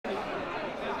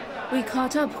We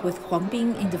caught up with Huang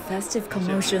Bing in the festive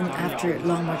commotion after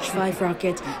Long March-5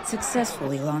 rocket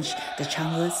successfully launched the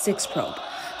Chang'e 6 probe.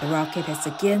 The rocket has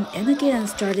again and again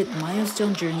started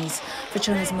milestone journeys for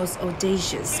China's most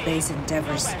audacious space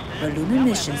endeavors, but lunar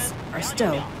missions are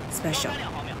still special.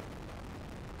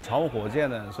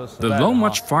 The Long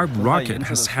March-5 rocket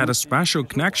has had a special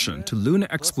connection to lunar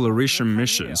exploration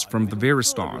missions from the very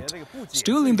start.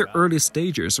 Still in the early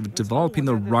stages of developing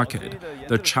the rocket,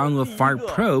 the Chang'e 5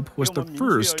 probe was the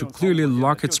first to clearly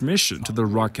lock its mission to the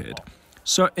rocket.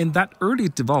 So in that early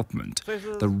development,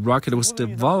 the rocket was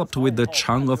developed with the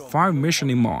Chang'e 5 mission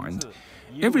in mind.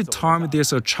 Every time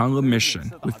there's a Chang'e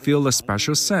mission, we feel a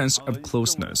special sense of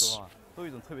closeness.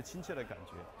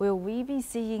 Will we be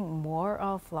seeing more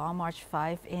of Long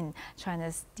March-5 in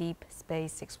China's deep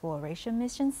space exploration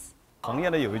missions? Some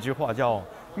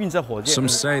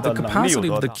say the capacity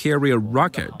of the carrier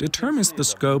rocket determines the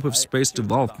scope of space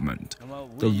development.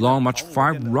 The Long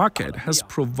March-5 rocket has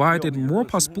provided more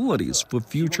possibilities for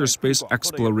future space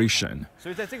exploration.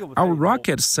 Our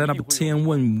rocket set up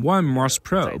Tianwen-1 Mars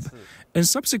probe. In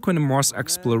subsequent Mars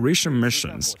exploration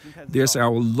missions, there's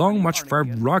our Long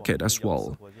March-5 rocket as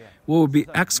well. We will be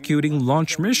executing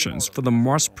launch missions for the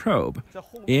Mars probe.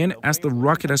 And as the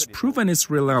rocket has proven its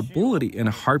reliability and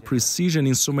high precision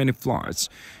in so many flights,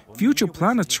 future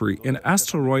planetary and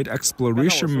asteroid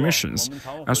exploration missions,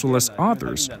 as well as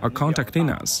others, are contacting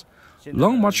us.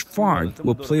 Long March-5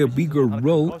 will play a bigger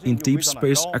role in deep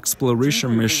space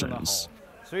exploration missions.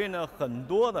 We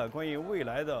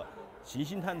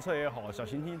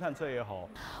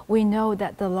know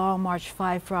that the Long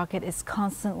March-5 rocket is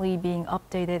constantly being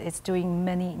updated. It's doing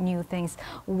many new things.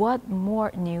 What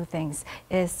more new things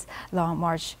is Long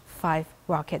March-5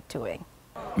 rocket doing?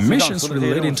 Missions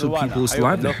relating to people's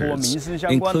livelihoods,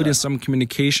 including some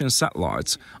communication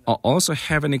satellites, are also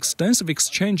having extensive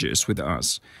exchanges with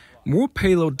us. More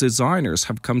payload designers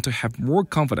have come to have more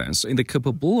confidence in the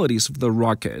capabilities of the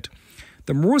rocket.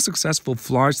 The more successful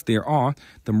flights there are,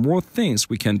 the more things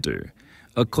we can do.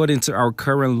 According to our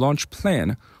current launch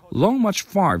plan, Long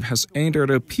March-5 has entered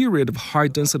a period of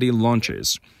high-density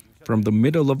launches. From the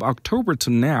middle of October to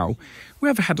now, we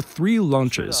have had 3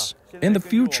 launches. In the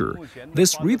future,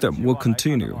 this rhythm will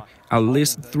continue, at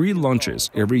least 3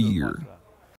 launches every year.